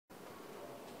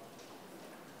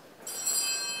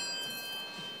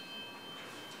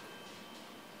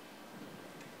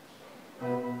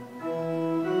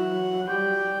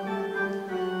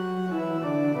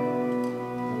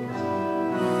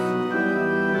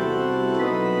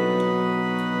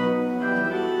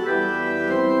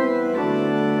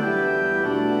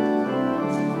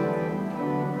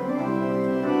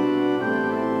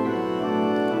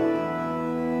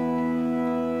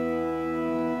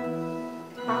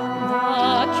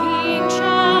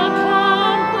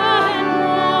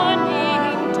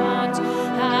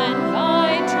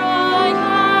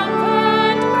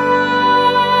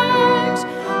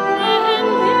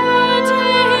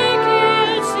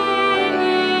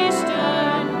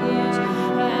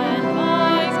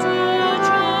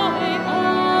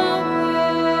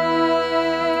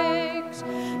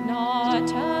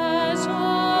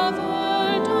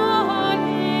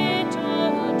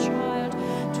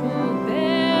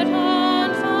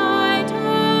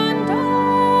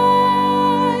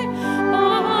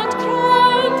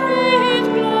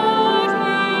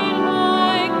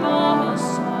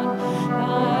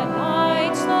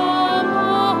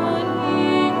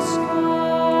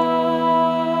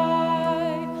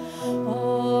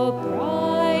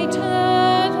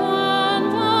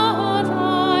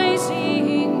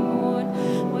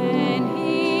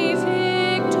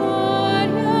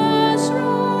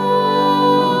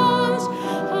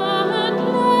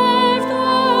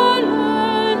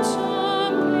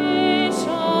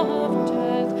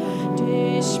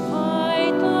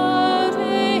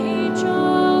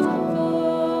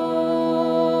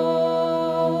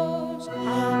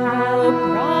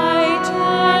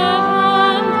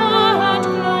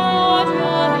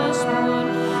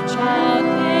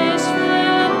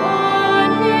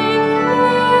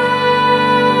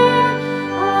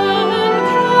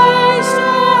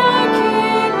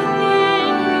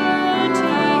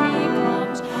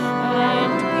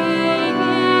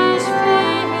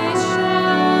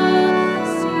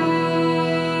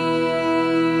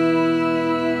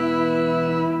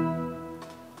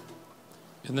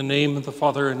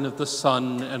Father, and of the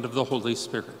Son, and of the Holy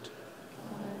Spirit.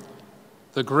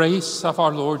 The grace of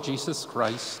our Lord Jesus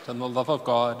Christ, and the love of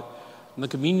God, and the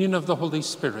communion of the Holy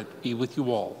Spirit be with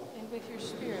you all. And with your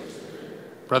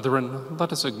spirit. Brethren,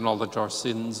 let us acknowledge our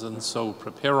sins and so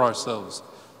prepare ourselves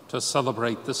to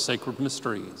celebrate the sacred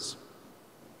mysteries.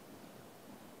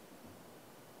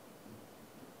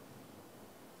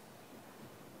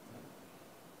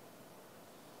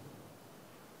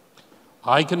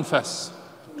 I confess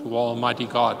to Almighty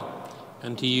God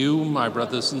and to you, my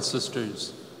brothers and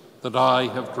sisters, that I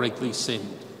have greatly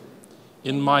sinned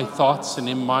in my thoughts and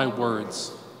in my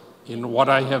words, in what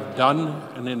I have done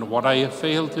and in what I have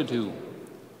failed to do,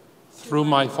 through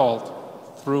my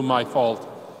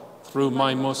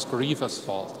most grievous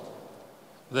fault.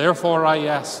 Therefore I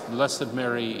ask Blessed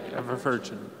Mary, ever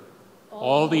Virgin,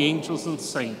 all the angels and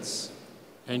saints,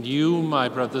 and you, my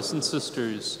brothers and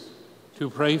sisters, to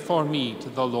pray for me to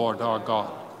the Lord our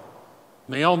God.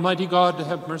 May Almighty God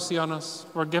have mercy on us,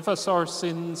 forgive us our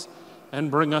sins,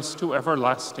 and bring us to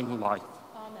everlasting life.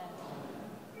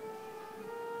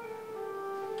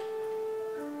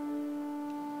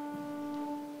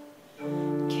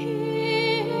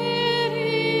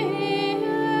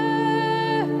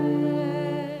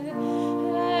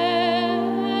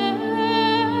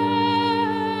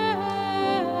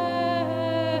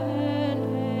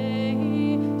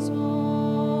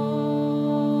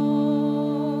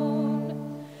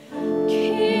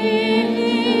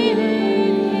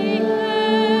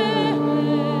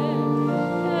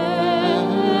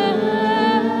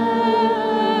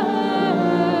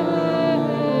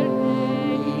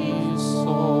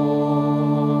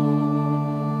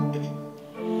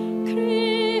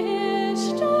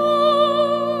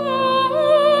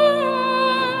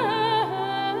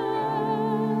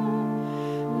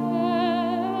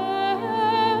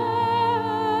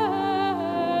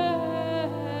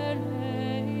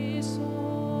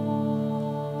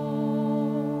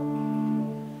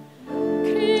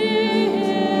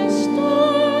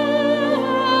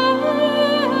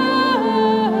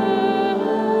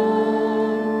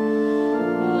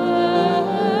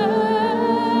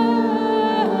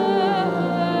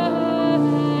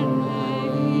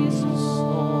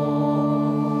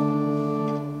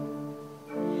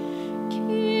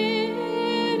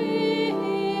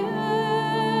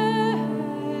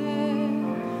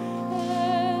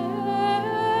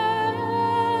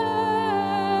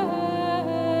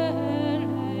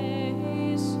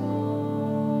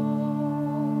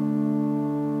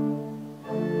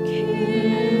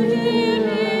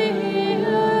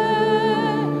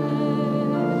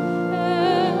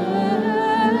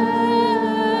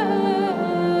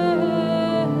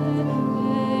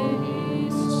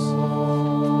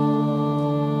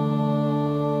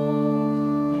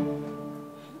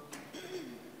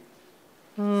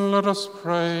 Let us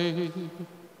pray.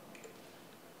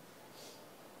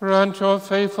 Grant your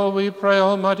faithful, we pray,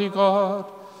 Almighty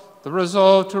God, the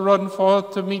resolve to run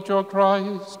forth to meet your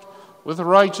Christ with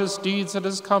righteous deeds at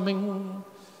his coming,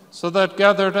 so that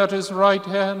gathered at his right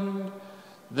hand,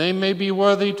 they may be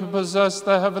worthy to possess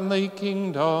the heavenly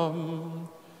kingdom.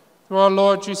 Through our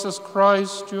Lord Jesus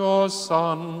Christ, your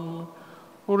Son,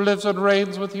 who lives and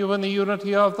reigns with you in the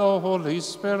unity of the Holy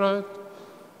Spirit,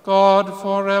 God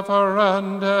forever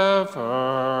and ever.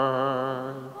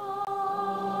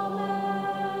 Amen.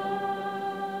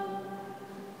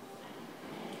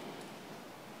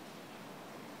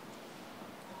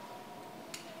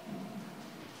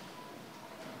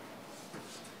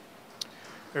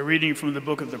 A reading from the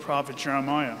book of the prophet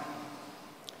Jeremiah.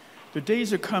 The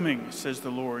days are coming, says the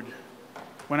Lord,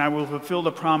 when I will fulfill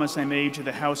the promise I made to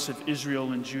the house of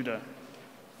Israel and Judah.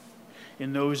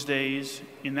 In those days,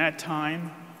 in that time,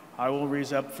 I will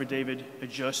raise up for David a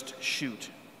just shoot.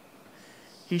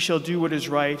 He shall do what is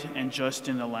right and just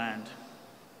in the land.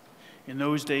 In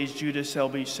those days, Judah shall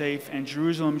be safe, and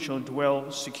Jerusalem shall dwell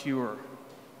secure.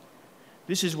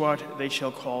 This is what they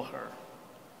shall call her: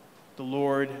 the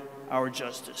Lord our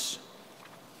justice.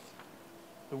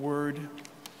 The word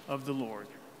of the Lord.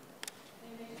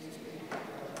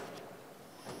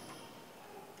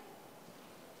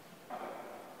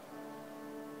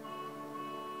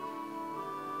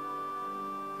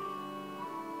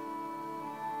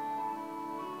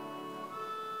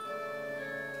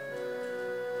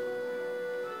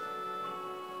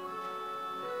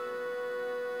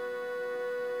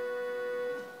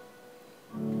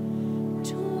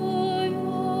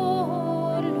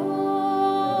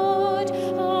 Lord,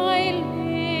 I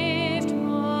lift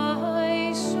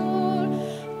my soul.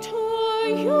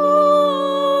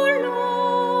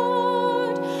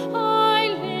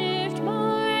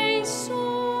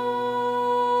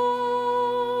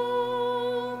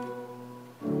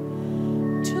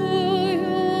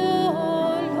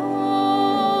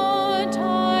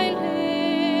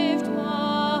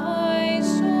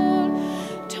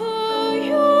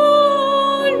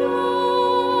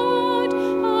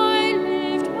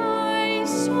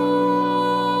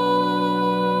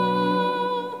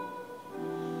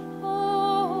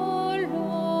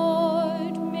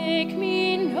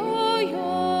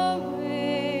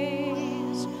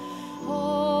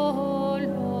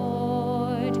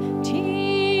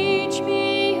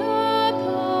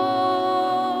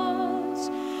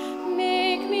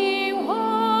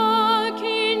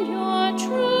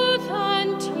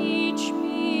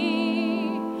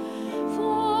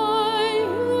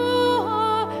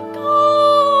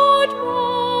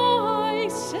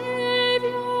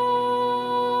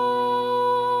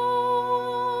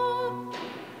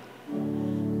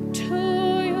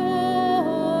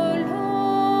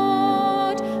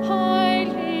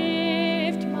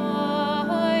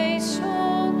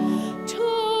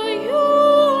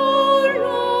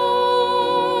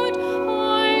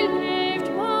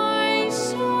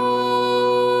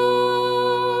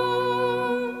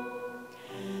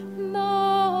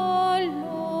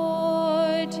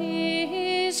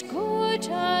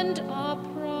 and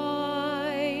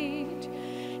upright.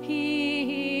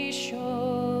 He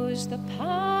shows the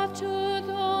path to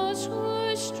those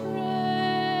who stray.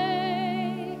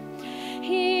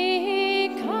 He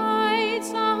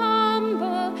guides the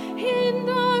humble in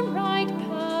the right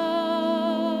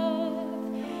path.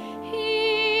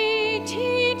 He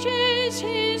teaches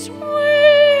his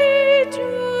way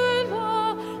to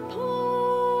the poor.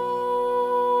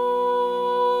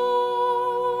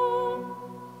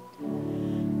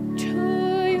 To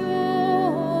you,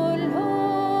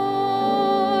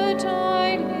 Lord,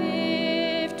 I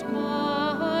lift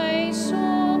my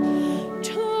soul.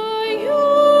 To you,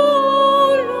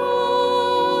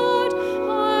 Lord,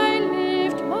 I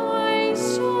lift my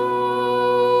soul.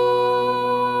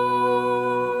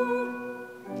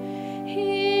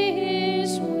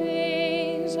 His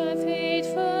ways are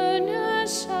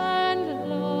faithfulness and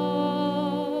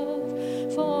love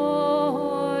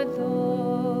for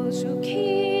those who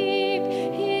keep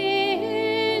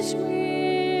his will.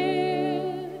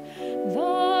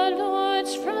 The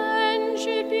Lord's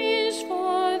friendship is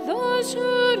for those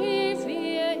who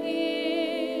revere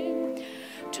him.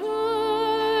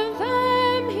 To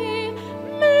them he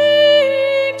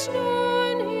makes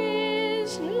known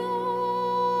his love.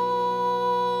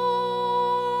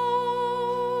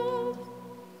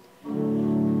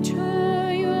 To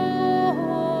you,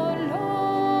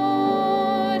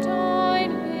 Lord, I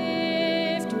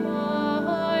lift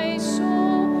my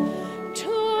soul. To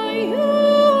you,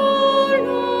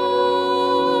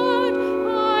 Lord,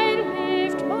 I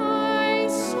lift my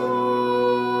soul.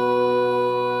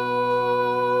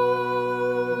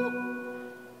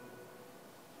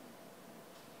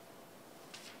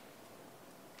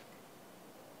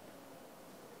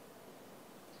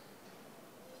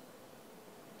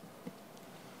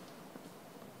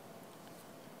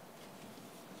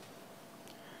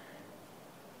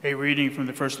 A reading from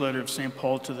the first letter of St.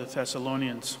 Paul to the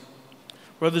Thessalonians.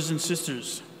 Brothers and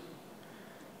sisters,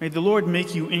 may the Lord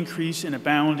make you increase and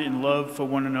abound in love for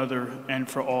one another and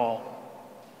for all,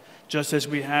 just as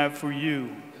we have for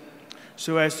you,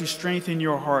 so as to strengthen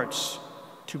your hearts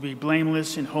to be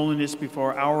blameless in holiness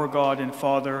before our God and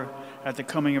Father at the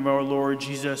coming of our Lord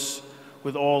Jesus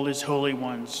with all his holy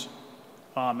ones.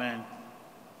 Amen.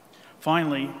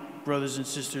 Finally, brothers and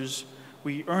sisters,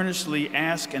 we earnestly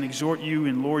ask and exhort you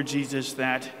in Lord Jesus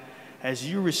that, as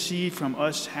you receive from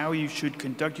us how you should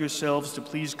conduct yourselves to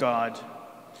please God,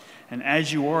 and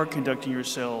as you are conducting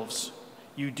yourselves,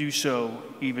 you do so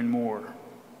even more.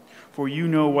 For you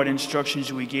know what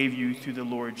instructions we gave you through the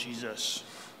Lord Jesus.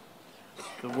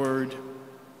 The word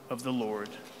of the Lord.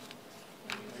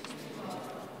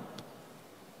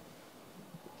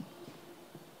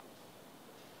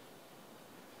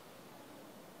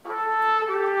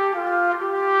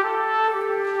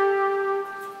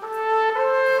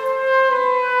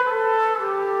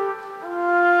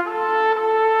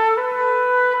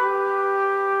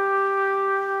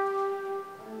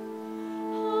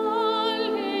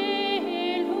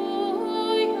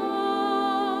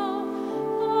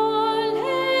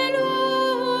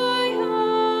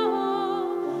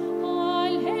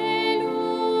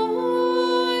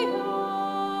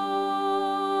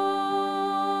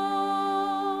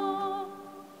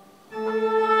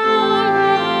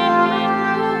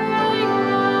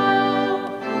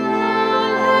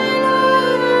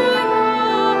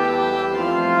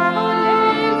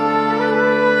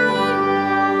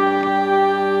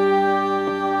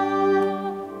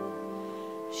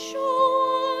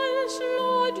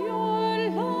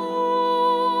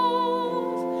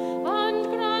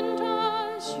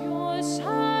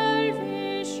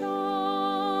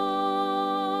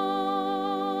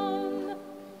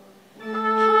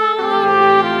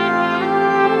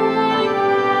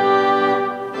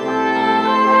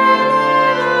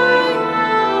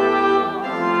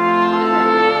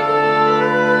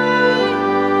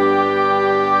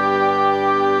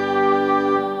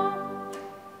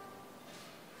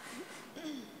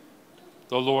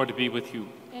 The Lord be with you.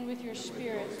 And with your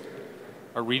spirit.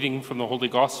 A reading from the Holy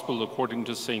Gospel according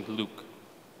to St. Luke.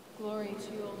 Glory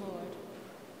to you, O Lord.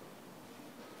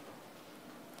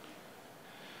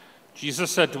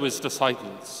 Jesus said to his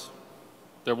disciples,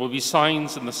 "There will be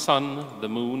signs in the sun, the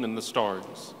moon, and the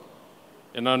stars.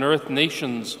 And on earth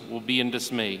nations will be in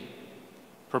dismay,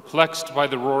 perplexed by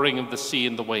the roaring of the sea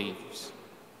and the waves.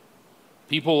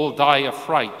 People will die of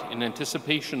fright in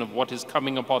anticipation of what is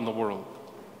coming upon the world.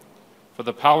 For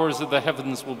the powers of the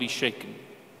heavens will be shaken.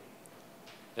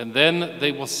 And then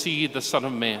they will see the Son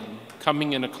of Man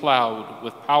coming in a cloud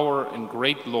with power and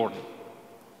great glory.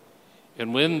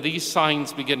 And when these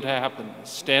signs begin to happen,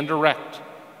 stand erect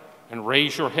and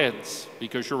raise your heads,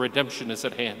 because your redemption is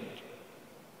at hand.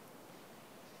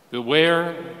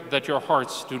 Beware that your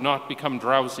hearts do not become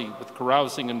drowsy with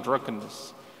carousing and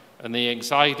drunkenness and the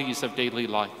anxieties of daily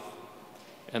life,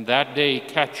 and that day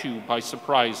catch you by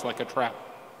surprise like a trap.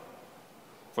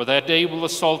 For that day will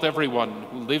assault everyone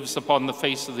who lives upon the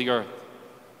face of the earth.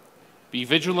 Be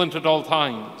vigilant at all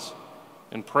times,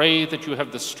 and pray that you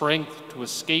have the strength to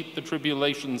escape the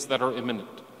tribulations that are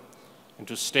imminent, and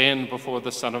to stand before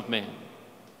the Son of Man.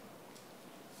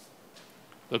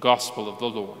 The Gospel of the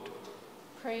Lord.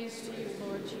 Praise to you,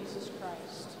 Lord Jesus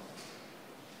Christ.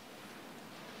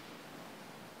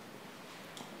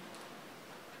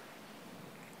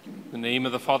 In the name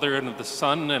of the Father, and of the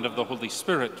Son, and of the Holy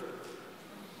Spirit.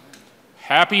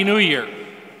 Happy New Year,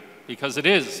 because it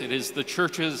is the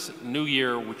Church's New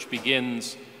Year, which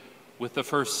begins with the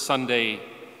first Sunday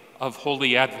of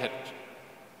Holy Advent.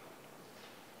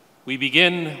 We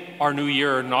begin our New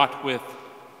Year not with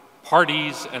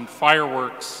parties and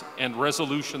fireworks and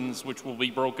resolutions which will be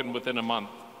broken within a month,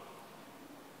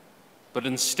 but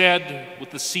instead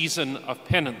with the season of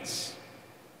penance,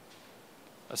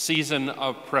 a season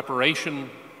of preparation,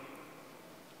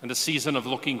 and a season of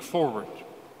looking forward.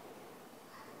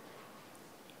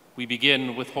 We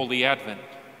begin with Holy Advent,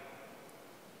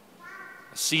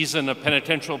 a season of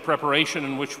penitential preparation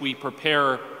in which we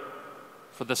prepare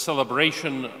for the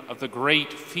celebration of the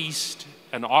great feast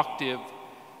and octave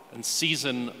and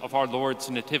season of our Lord's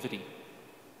Nativity.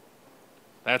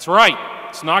 That's right,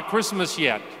 it's not Christmas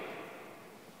yet.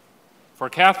 For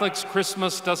Catholics,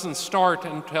 Christmas doesn't start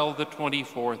until the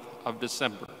 24th of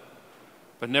December.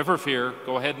 But never fear,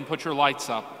 go ahead and put your lights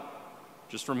up.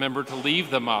 Just remember to leave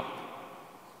them up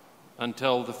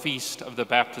until the feast of the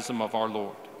baptism of our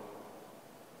Lord.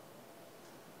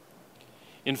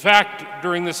 In fact,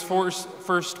 during this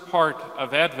first part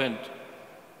of Advent,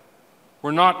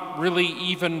 we're not really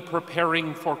even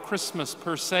preparing for Christmas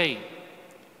per se.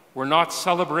 We're not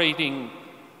celebrating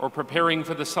or preparing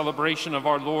for the celebration of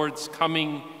our Lord's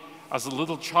coming as a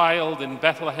little child in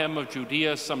Bethlehem of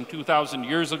Judea some 2,000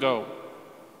 years ago.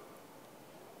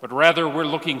 But rather, we're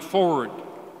looking forward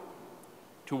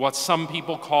to what some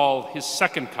people call his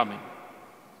second coming.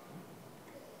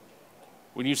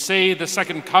 When you say the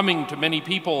second coming, to many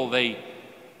people,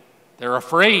 they're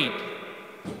afraid.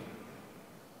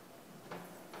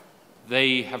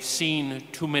 They have seen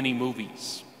too many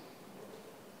movies.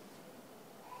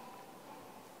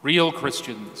 Real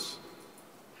Christians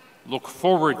look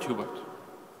forward to it.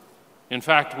 In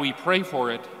fact, we pray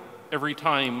for it every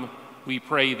time we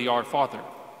pray the Our Father.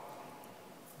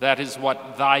 That is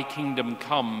what thy kingdom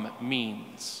come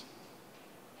means.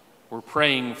 We're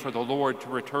praying for the Lord to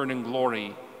return in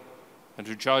glory and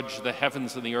to judge the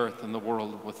heavens and the earth and the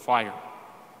world with fire.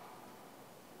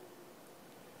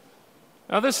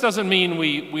 Now, this doesn't mean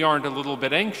we aren't a little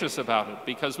bit anxious about it,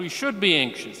 because we should be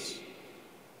anxious,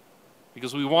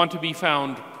 because we want to be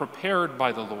found prepared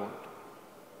by the Lord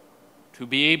to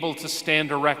be able to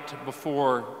stand erect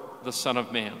before the Son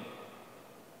of Man.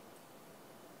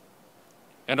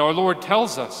 And our Lord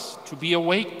tells us to be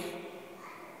awake,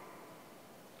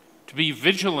 to be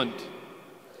vigilant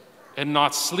and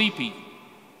not sleepy,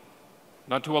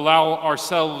 not to allow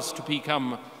ourselves to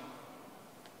become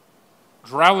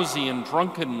drowsy and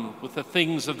drunken with the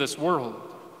things of this world,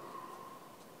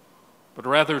 but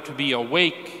rather to be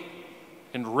awake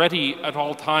and ready at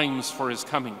all times for his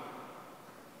coming.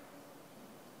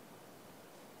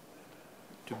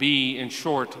 To be, in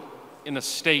short, in a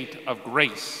state of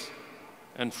grace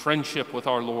and friendship with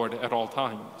our Lord at all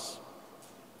times.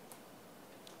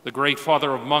 The great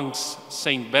father of monks,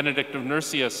 Saint Benedict of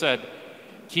Nursia, said,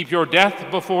 "Keep your death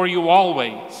before you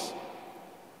always."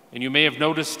 And you may have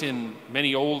noticed in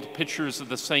many old pictures of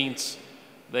the saints,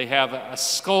 they have a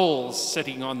skull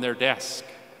sitting on their desk.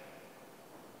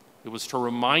 It was to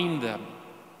remind them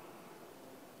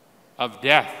of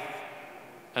death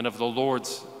and of the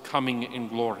Lord's coming in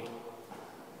glory.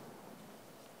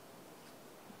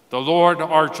 The Lord,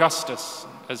 our justice,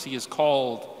 as he is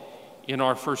called in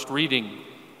our first reading,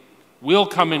 will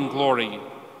come in glory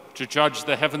to judge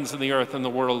the heavens and the earth and the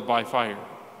world by fire.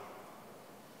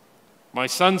 My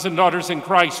sons and daughters in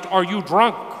Christ, are you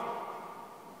drunk?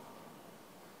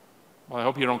 Well, I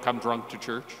hope you don't come drunk to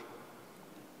church.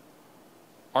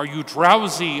 Are you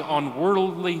drowsy on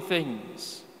worldly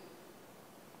things?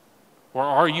 Or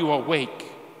are you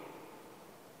awake,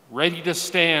 ready to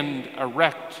stand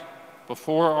erect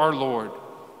before our Lord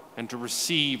and to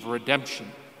receive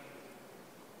redemption?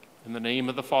 In the name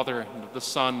of the Father, and of the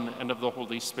Son, and of the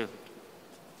Holy Spirit.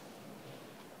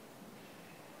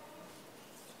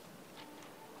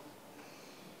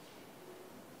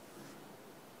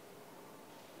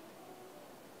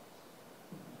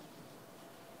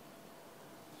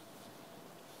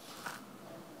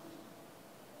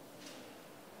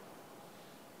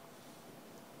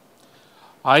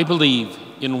 I believe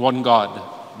in one God,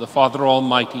 the Father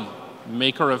Almighty,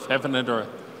 maker of heaven and earth,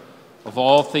 of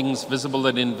all things visible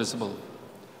and invisible.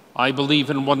 I believe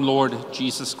in one Lord,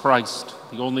 Jesus Christ,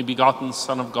 the only begotten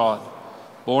Son of God,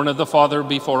 born of the Father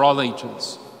before all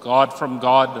ages, God from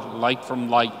God, light from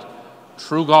light,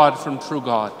 true God from true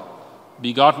God,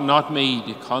 begotten not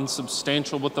made,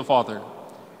 consubstantial with the Father.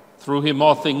 Through him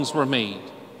all things were made.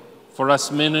 For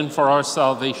us men and for our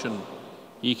salvation,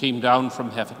 he came down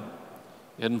from heaven,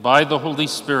 and by the Holy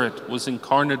Spirit was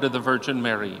incarnate of the Virgin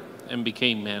Mary and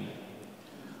became man.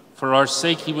 For our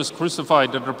sake he was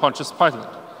crucified under Pontius Pilate.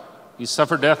 He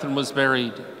suffered death and was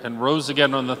buried, and rose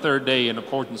again on the third day in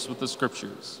accordance with the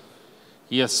Scriptures.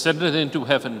 He ascended into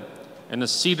heaven and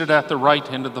is seated at the right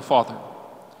hand of the Father.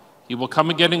 He will come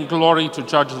again in glory to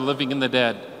judge the living and the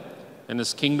dead, and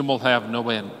his kingdom will have no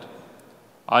end.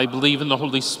 I believe in the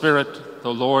Holy Spirit,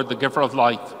 the Lord, the giver of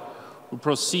life, who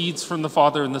proceeds from the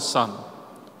Father and the Son,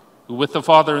 who with the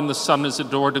Father and the Son is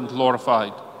adored and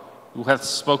glorified, who hath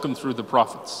spoken through the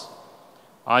prophets.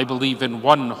 I believe in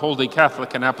one holy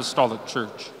Catholic and apostolic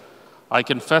church. I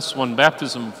confess one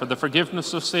baptism for the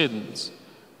forgiveness of sins,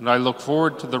 and I look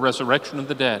forward to the resurrection of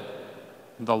the dead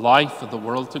and the life of the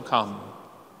world to come.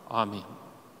 Amen.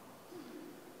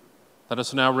 Let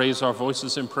us now raise our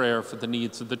voices in prayer for the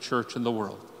needs of the church and the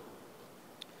world.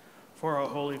 For our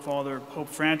Holy Father, Pope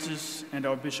Francis, and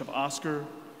our Bishop Oscar,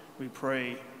 we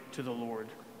pray to the Lord.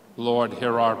 Lord,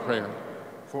 hear our prayer.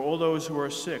 For all those who are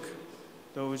sick,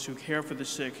 those who care for the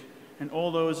sick, and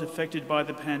all those affected by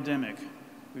the pandemic,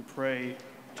 we pray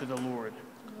to the Lord.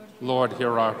 Lord,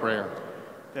 hear our prayer.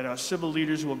 That our civil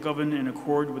leaders will govern in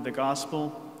accord with the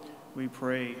gospel, we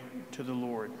pray to the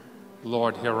Lord.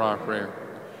 Lord, hear our prayer.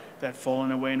 That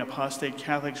fallen away and apostate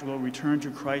Catholics will return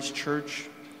to Christ's church,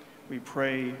 we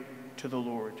pray to the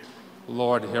Lord.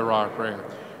 Lord, hear our prayer.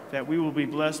 That we will be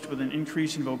blessed with an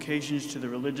increase in vocations to the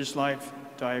religious life,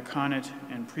 diaconate,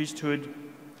 and priesthood,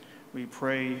 we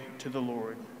pray to the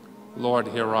Lord. Lord,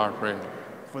 hear our prayer.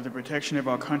 For the protection of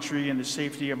our country and the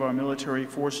safety of our military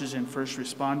forces and first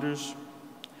responders,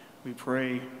 we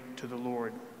pray to the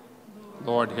Lord.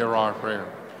 Lord, hear our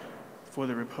prayer. For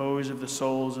the repose of the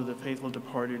souls of the faithful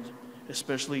departed,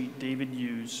 especially David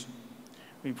Hughes,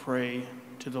 we pray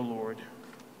to the Lord.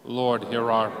 Lord, hear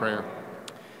our prayer.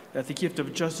 That the gift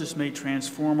of justice may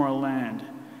transform our land,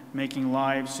 making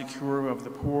lives secure of the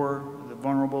poor, the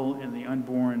vulnerable, and the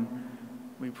unborn,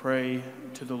 we pray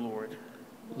to the Lord.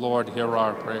 Lord, hear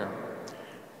our prayer.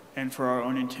 And for our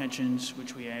own intentions,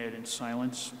 which we add in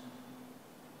silence,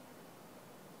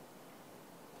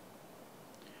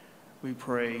 we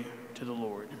pray to the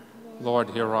Lord.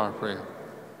 Lord, hear our prayer.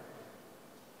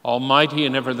 Almighty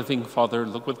and ever-living Father,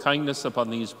 look with kindness upon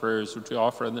these prayers which we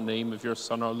offer in the name of your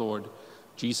Son, our Lord,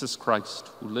 Jesus Christ,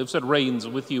 who lives and reigns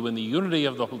with you in the unity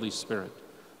of the Holy Spirit,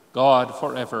 God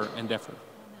forever and ever.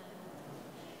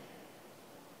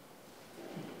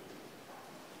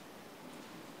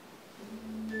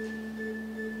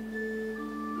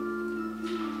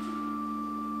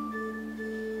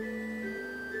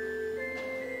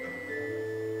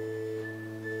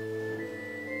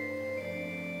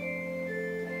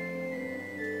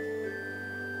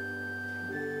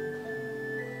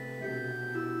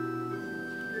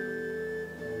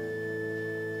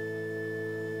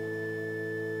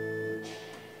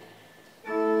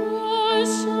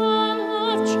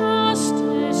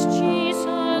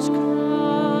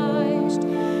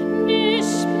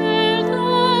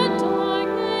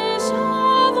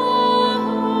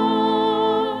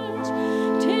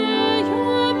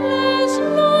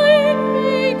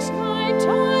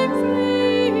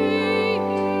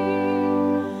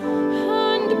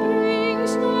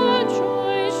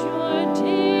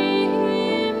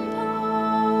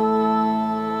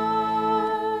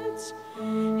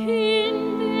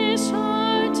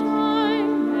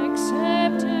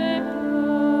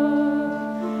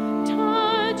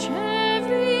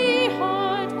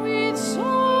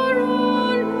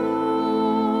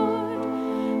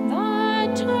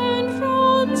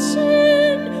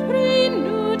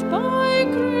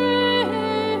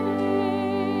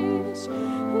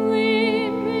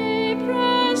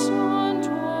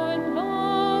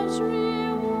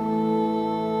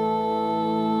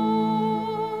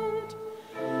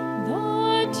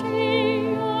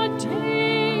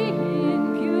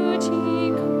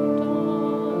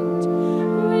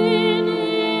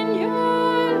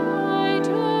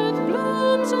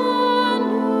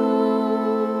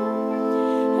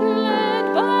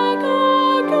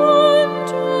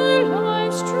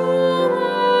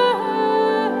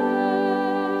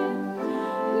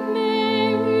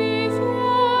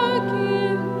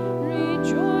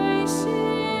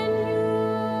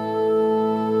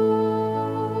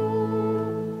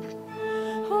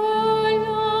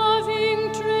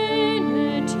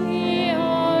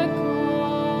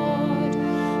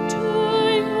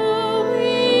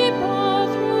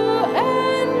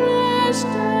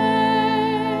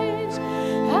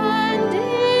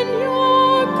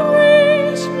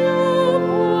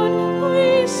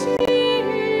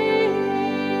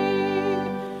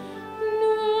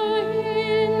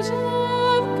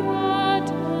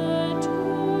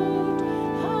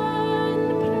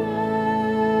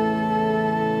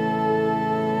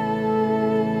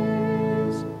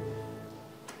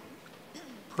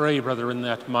 Pray, brethren,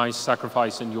 that my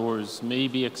sacrifice and yours may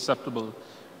be acceptable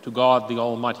to God, the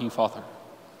Almighty Father.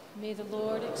 May the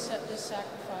Lord accept this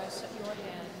sacrifice at your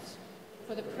hands,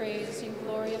 for the praise and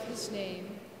glory of his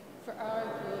name, for our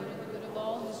good and the good of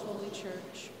all his holy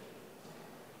church.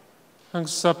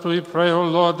 Accept, we pray, O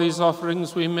Lord, these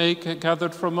offerings we make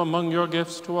gathered from among your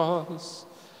gifts to us,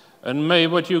 and may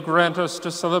what you grant us to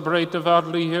celebrate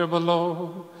devoutly here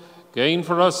below gain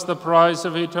for us the prize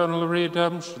of eternal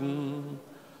redemption,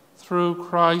 through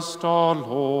Christ our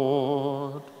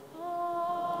Lord.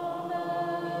 Amen.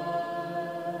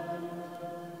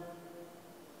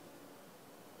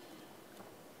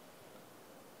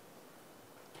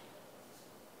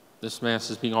 This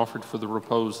Mass is being offered for the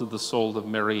repose of the soul of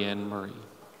Mary Ann Murray.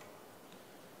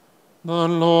 The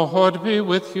Lord be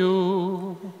with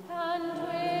you. And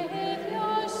with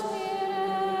your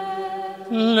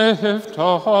spirit. Lift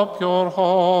up your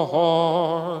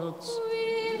hearts.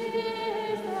 We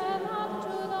lift them up to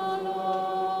the Lord.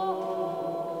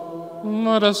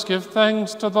 Let us give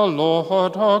thanks to the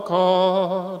Lord our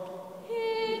God.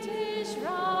 It is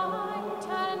right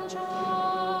and just.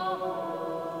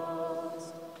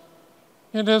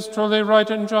 It is truly right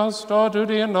and just, our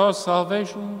duty and our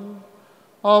salvation,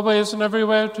 always and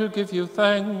everywhere to give you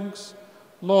thanks,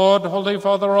 Lord, Holy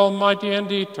Father, Almighty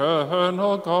and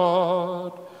eternal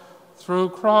God, through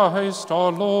Christ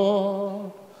our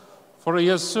Lord. For he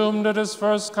assumed at his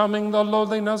first coming the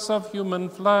lowliness of human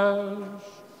flesh,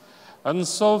 and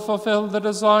so fulfilled the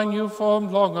design you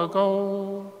formed long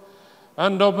ago,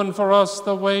 and opened for us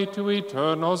the way to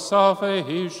eternal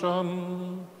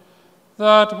salvation,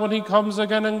 that when he comes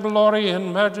again in glory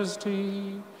and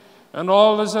majesty, and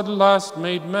all is at last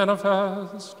made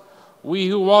manifest, we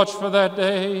who watch for that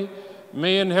day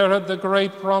may inherit the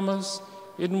great promise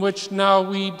in which now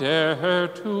we dare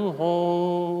to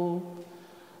hope.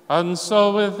 And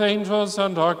so with angels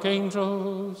and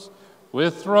archangels,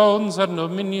 with thrones and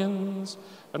dominions,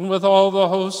 and with all the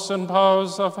hosts and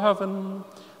powers of heaven,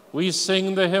 we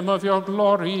sing the hymn of your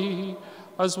glory,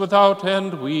 as without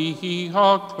end we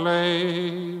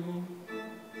acclaim.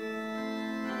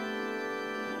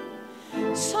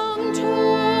 Sanctus,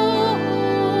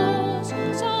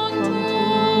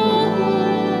 Sanctus,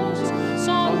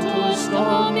 Sanctus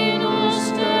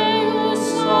Dominus Deus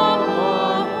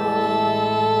Sabaoth,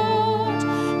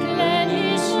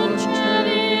 pleni sunt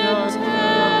celi et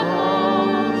terra,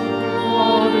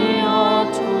 gloria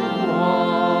tua,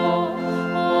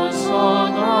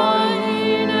 Hosanna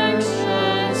in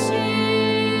excelsis,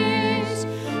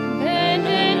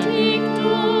 benedictus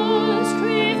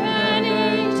qui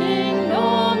venit in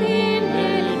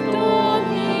nomine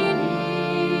Domini,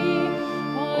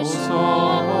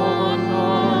 Hosanna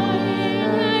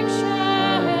in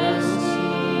excelsis.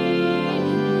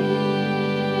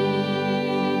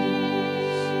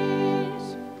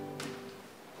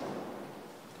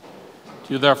 To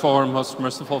you, therefore, most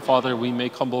merciful Father, we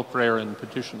make humble prayer and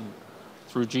petition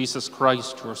through Jesus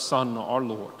Christ, your Son, our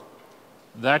Lord,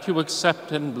 that you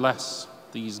accept and bless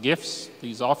these gifts,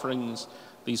 these offerings,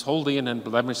 these holy and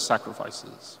unblemished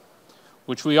sacrifices,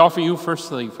 which we offer you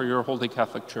firstly for your holy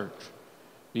Catholic Church.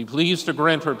 Be pleased to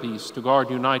grant her peace, to guard,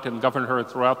 unite, and govern her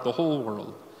throughout the whole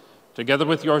world, together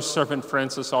with your servant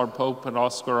Francis, our Pope, and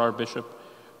Oscar, our Bishop,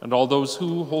 and all those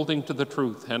who, holding to the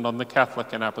truth and on the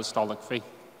Catholic and Apostolic faith.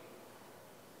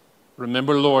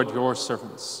 Remember, Lord, your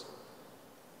servants,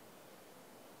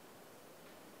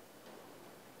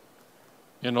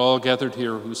 and all gathered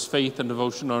here whose faith and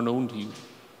devotion are known to you.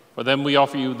 For them we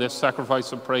offer you this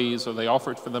sacrifice of praise, or they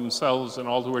offer it for themselves and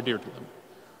all who are dear to them,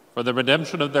 for the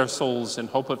redemption of their souls in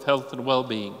hope of health and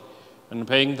well-being, and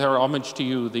paying their homage to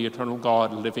you, the eternal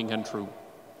God, living and true.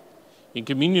 In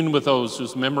communion with those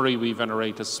whose memory we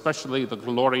venerate, especially the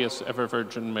glorious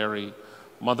ever-Virgin Mary,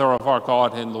 Mother of our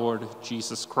God and Lord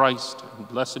Jesus Christ, and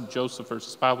blessed Joseph, her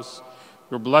spouse,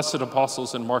 your blessed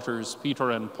apostles and martyrs, Peter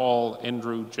and Paul,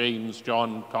 Andrew, James,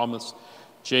 John, Thomas,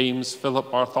 James, Philip,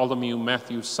 Bartholomew,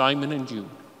 Matthew, Simon, and Jude,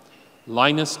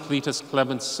 Linus, Cletus,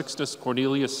 Clement, Sixtus,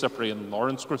 Cornelius, Cyprian,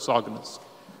 Lawrence Chrysogonus,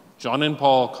 John and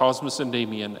Paul, Cosmas and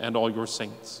Damian, and all your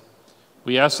saints.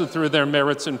 We ask that through their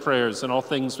merits and prayers in all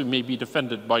things we may be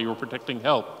defended by your protecting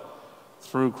help,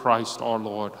 through Christ our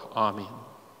Lord. Amen.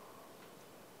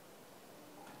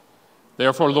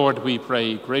 Therefore, Lord, we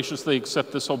pray, graciously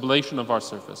accept this oblation of our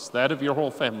service, that of your whole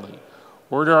family.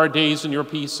 Order our days in your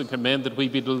peace and command that we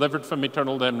be delivered from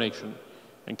eternal damnation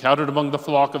and counted among the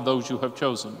flock of those you have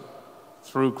chosen.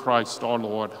 Through Christ our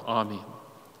Lord. Amen.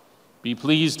 Be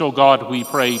pleased, O God, we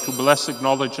pray, to bless,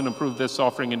 acknowledge, and approve this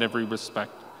offering in every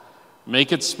respect.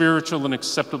 Make it spiritual and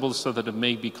acceptable so that it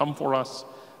may become for us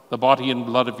the body and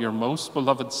blood of your most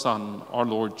beloved Son, our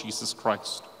Lord Jesus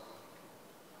Christ.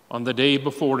 On the day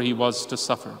before he was to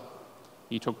suffer,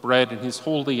 he took bread in his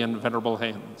holy and venerable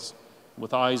hands.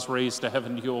 With eyes raised to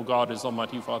heaven to you, O God, his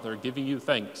almighty Father, giving you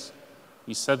thanks,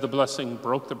 he said the blessing,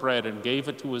 broke the bread, and gave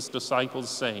it to his disciples,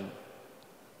 saying,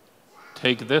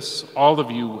 "Take this, all of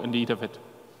you, and eat of it,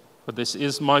 for this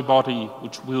is my body,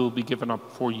 which will be given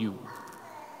up for you."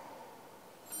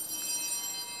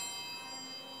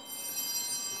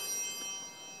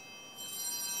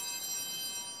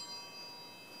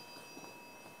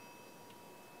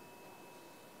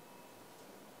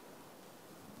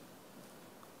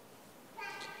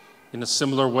 In a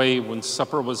similar way, when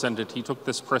supper was ended, he took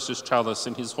this precious chalice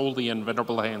in his holy and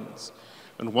venerable hands,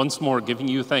 and once more giving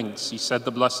you thanks, he said the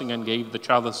blessing and gave the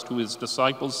chalice to his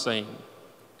disciples, saying,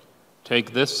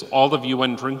 "Take this, all of you,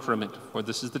 and drink from it, for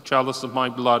this is the chalice of my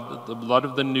blood, the blood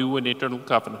of the new and eternal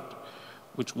covenant,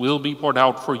 which will be poured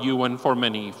out for you and for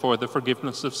many for the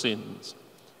forgiveness of sins.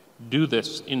 Do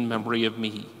this in memory of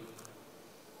me."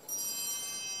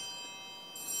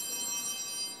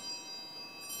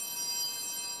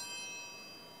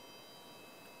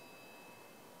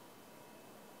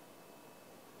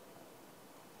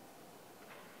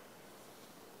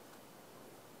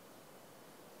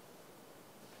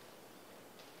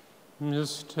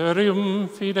 Mysterium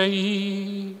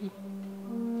Fidei.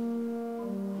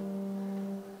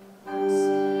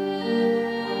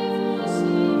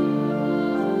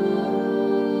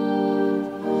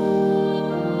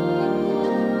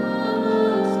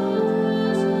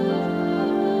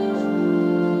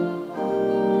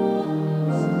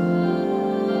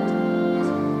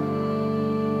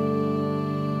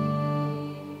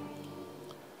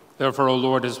 Therefore, O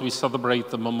Lord, as we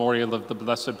celebrate the memorial of the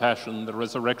Blessed Passion, the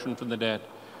resurrection from the dead,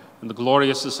 and the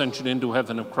glorious ascension into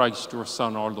heaven of Christ, your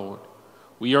Son, our Lord,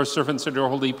 we, your servants and your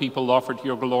holy people, offer to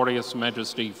your glorious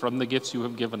majesty from the gifts you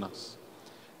have given us,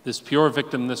 this pure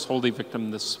victim, this holy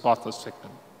victim, this spotless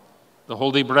victim, the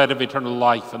holy bread of eternal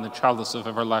life and the chalice of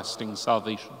everlasting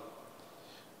salvation.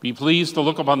 Be pleased to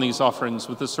look upon these offerings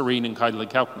with a serene and kindly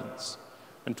countenance,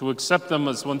 and to accept them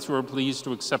as once you were pleased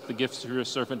to accept the gifts of your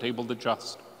servant Abel the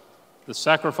just, the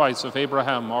sacrifice of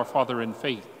Abraham, our father in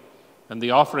faith, and the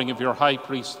offering of your high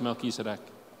priest Melchizedek,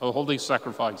 a holy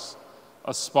sacrifice,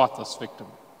 a spotless victim.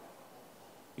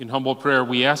 In humble prayer,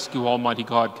 we ask you, Almighty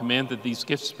God, command that these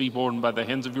gifts be borne by the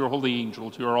hands of your holy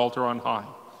angel to your altar on high,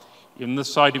 in the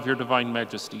sight of your divine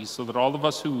majesty, so that all of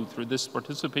us who, through this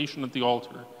participation at the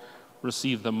altar,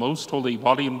 receive the most holy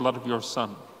body and blood of your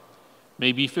Son,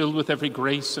 may be filled with every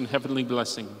grace and heavenly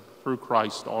blessing through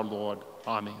Christ our Lord.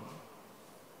 Amen.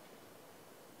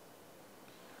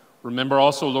 Remember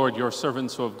also, Lord, your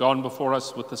servants who have gone before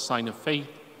us with the sign of faith,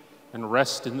 and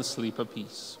rest in the sleep of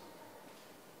peace.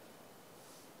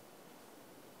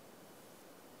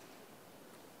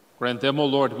 Grant them, O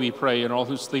Lord, we pray, and all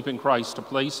who sleep in Christ, a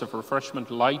place of refreshment,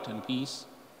 light, and peace,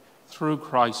 through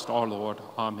Christ our Lord.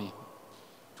 Amen.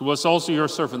 To us also, your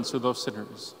servants, who though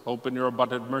sinners, hope in your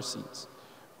abundant mercies,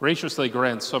 graciously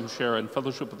grant some share in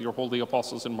fellowship with your holy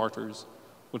apostles and martyrs,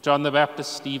 with John the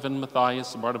Baptist, Stephen,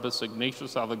 Matthias, Barnabas,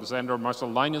 Ignatius, Alexander,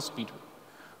 Marcellinus, Peter,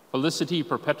 Felicity,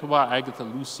 Perpetua, Agatha,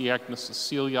 Lucy, Agnes,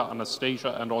 Cecilia,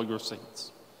 Anastasia, and all your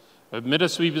saints. Admit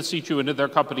us, we beseech you, into their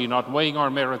company, not weighing our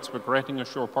merits, but granting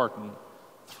us your pardon,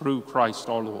 through Christ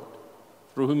our Lord,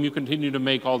 through whom you continue to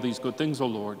make all these good things, O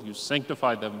Lord. You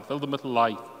sanctify them, fill them with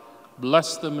life,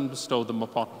 bless them, and bestow them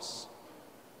upon us.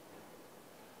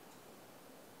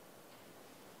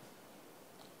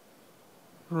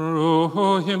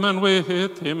 Through him and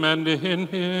with him and in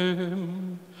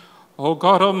him, O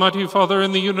God, Almighty Father,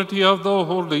 in the unity of the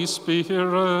Holy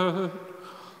Spirit,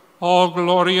 all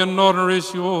glory and honor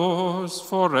is yours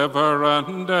forever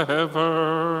and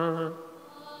ever.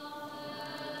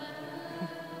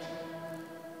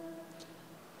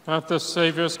 At the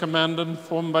Savior's command,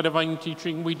 informed by divine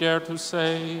teaching, we dare to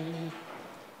say,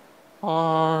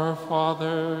 Our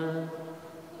Father,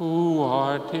 who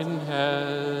art in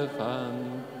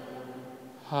heaven,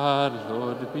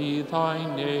 hallowed be thy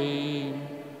name.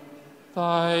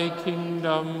 Thy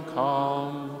kingdom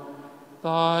come,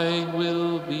 thy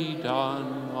will be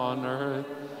done on earth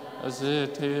as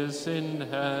it is in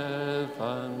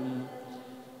heaven.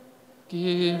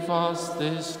 Give us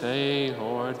this day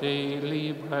our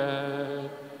daily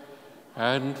bread,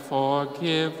 and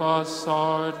forgive us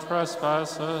our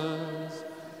trespasses,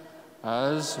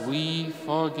 as we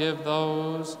forgive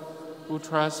those who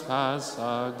trespass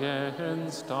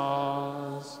against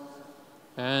us.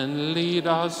 And lead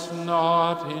us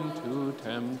not into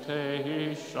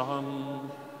temptation,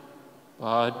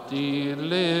 but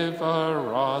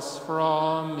deliver us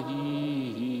from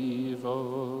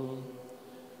evil.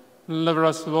 Deliver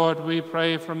us, Lord, we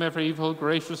pray, from every evil.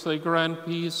 Graciously grant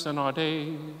peace in our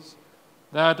days,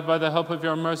 that by the help of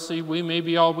your mercy we may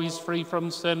be always free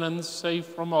from sin and safe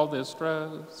from all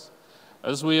distress,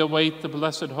 as we await the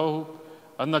blessed hope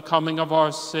and the coming of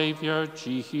our Savior,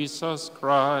 Jesus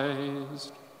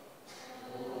Christ.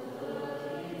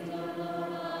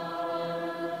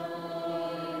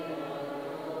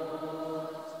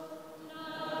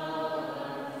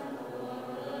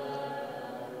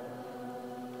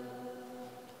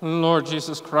 Lord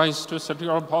Jesus Christ, who said to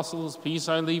your apostles, "Peace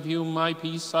I leave you, my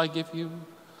peace I give you,"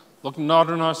 look not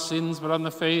on our sins, but on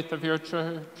the faith of your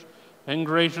church, and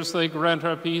graciously grant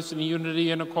her peace and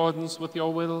unity in accordance with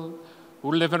your will,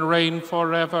 who live and reign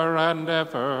forever and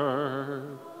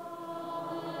ever.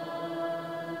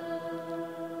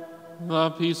 The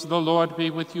peace of the Lord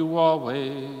be with you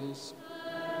always.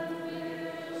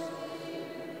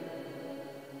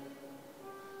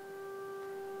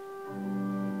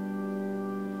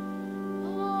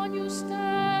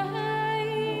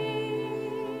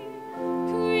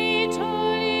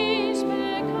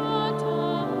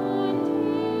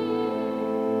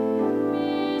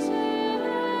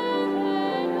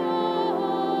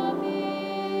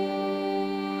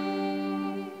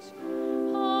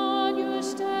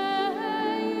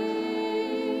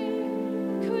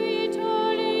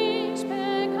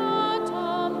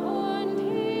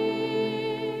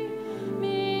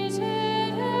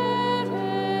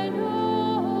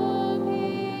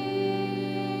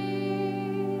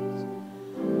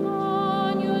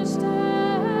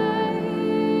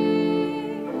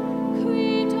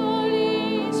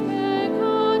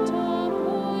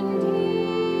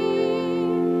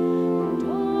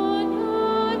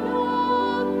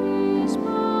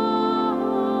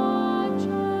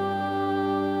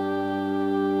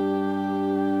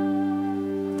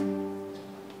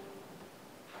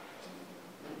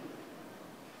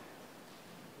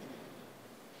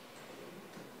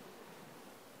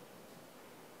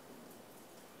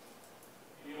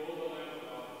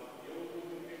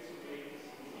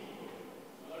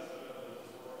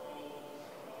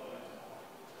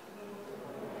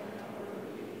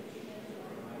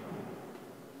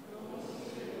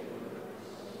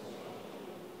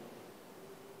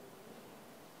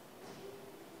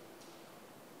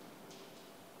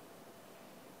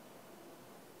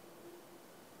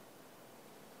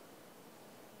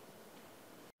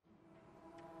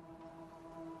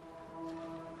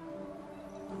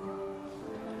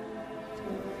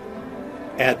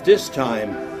 At this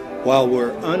time, while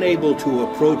we're unable to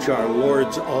approach our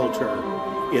Lord's altar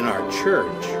in our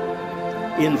church,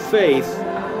 in faith,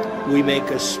 we make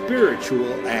a spiritual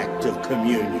act of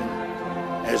communion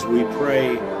as we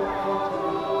pray,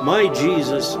 "My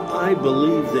Jesus, I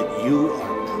believe that you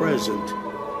are present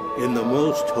in the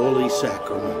most holy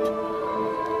sacrament.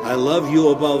 I love you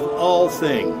above all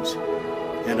things,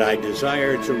 and I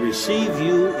desire to receive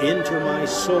you into my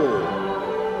soul.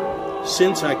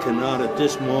 Since I cannot at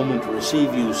this moment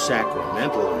receive you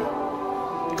sacramentally,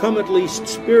 come at least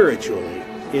spiritually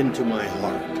into my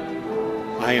heart.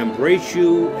 I embrace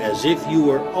you as if you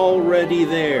were already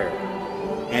there,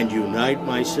 and unite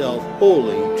myself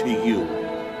wholly to you.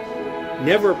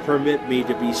 Never permit me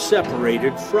to be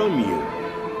separated from you.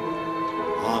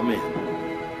 Amen."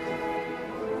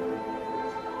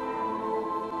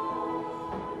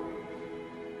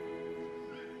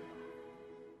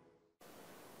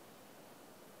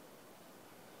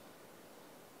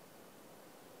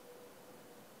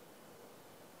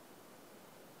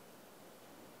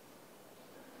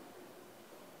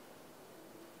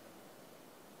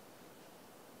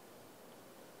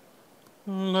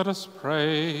 Let us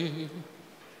pray.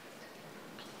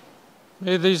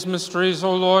 May these mysteries,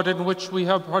 O Lord, in which we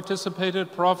have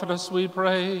participated, profit us, we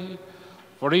pray.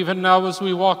 For even now as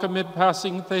we walk amid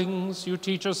passing things, you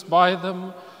teach us by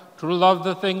them to love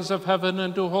the things of heaven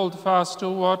and to hold fast to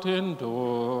what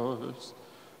endures.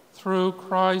 Through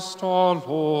Christ our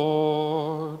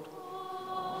Lord.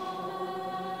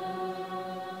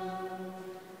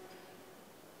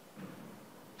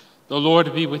 The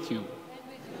Lord be with you.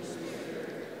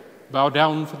 Bow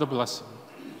down for the blessing.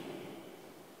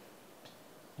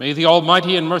 May the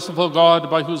Almighty and merciful God,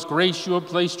 by whose grace you have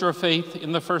placed your faith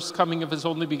in the first coming of his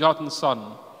only begotten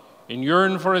Son, and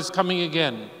yearn for his coming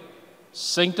again,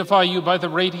 sanctify you by the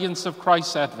radiance of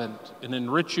Christ's advent, and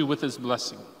enrich you with his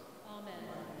blessing. Amen.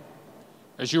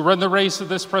 As you run the race of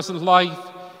this present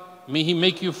life, may he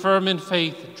make you firm in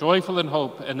faith, joyful in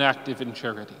hope, and active in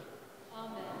charity.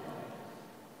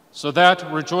 So that,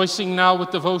 rejoicing now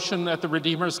with devotion at the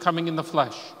Redeemer's coming in the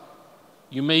flesh,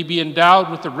 you may be endowed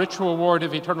with the rich reward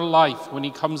of eternal life when he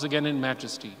comes again in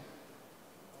majesty.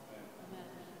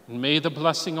 And may the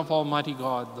blessing of Almighty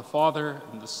God, the Father,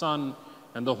 and the Son,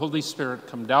 and the Holy Spirit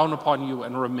come down upon you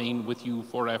and remain with you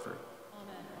forever.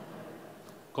 Amen.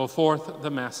 Go forth,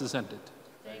 the Mass is ended.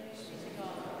 Thanks be to God.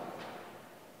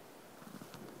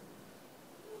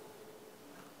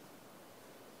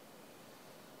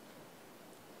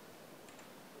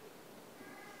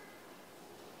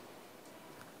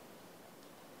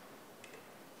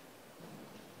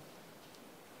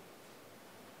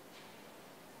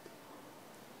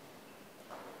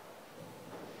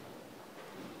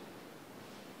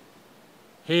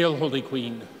 Hail, Holy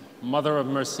Queen, Mother of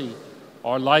Mercy,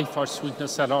 our life, our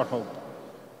sweetness, and our hope.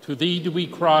 To thee do we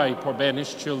cry, poor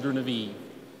banished children of Eve.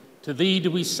 To thee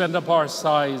do we send up our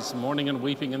sighs, mourning and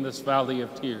weeping in this valley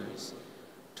of tears.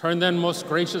 Turn then, most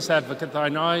gracious Advocate,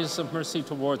 thine eyes of mercy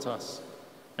towards us,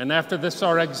 and after this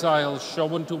our exile,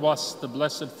 show unto us the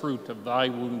blessed fruit of thy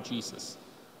womb, Jesus.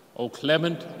 O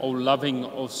clement, O loving,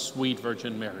 O sweet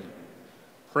Virgin Mary.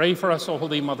 Pray for us, O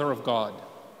Holy Mother of God.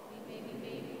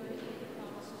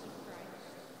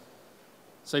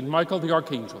 Saint Michael the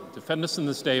Archangel, defend us in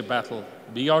this day of battle.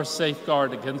 Be our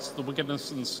safeguard against the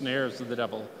wickedness and snares of the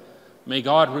devil. May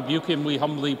God rebuke him, we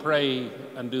humbly pray.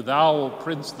 And do thou, O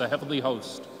Prince of the heavenly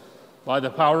host, by the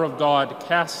power of God,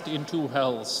 cast into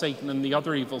hell Satan and the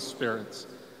other evil spirits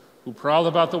who prowl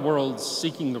about the world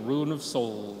seeking the ruin of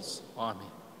souls. Amen.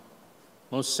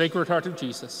 Most Sacred Heart of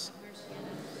Jesus.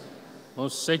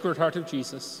 Most Sacred Heart of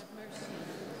Jesus.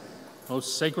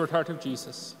 Most Sacred Heart of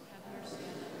Jesus.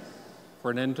 For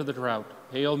an end to the drought.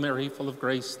 Hail Mary, full of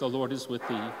grace, the Lord is with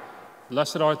thee.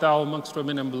 Blessed art thou amongst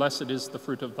women, and blessed is the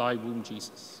fruit of thy womb,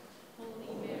 Jesus.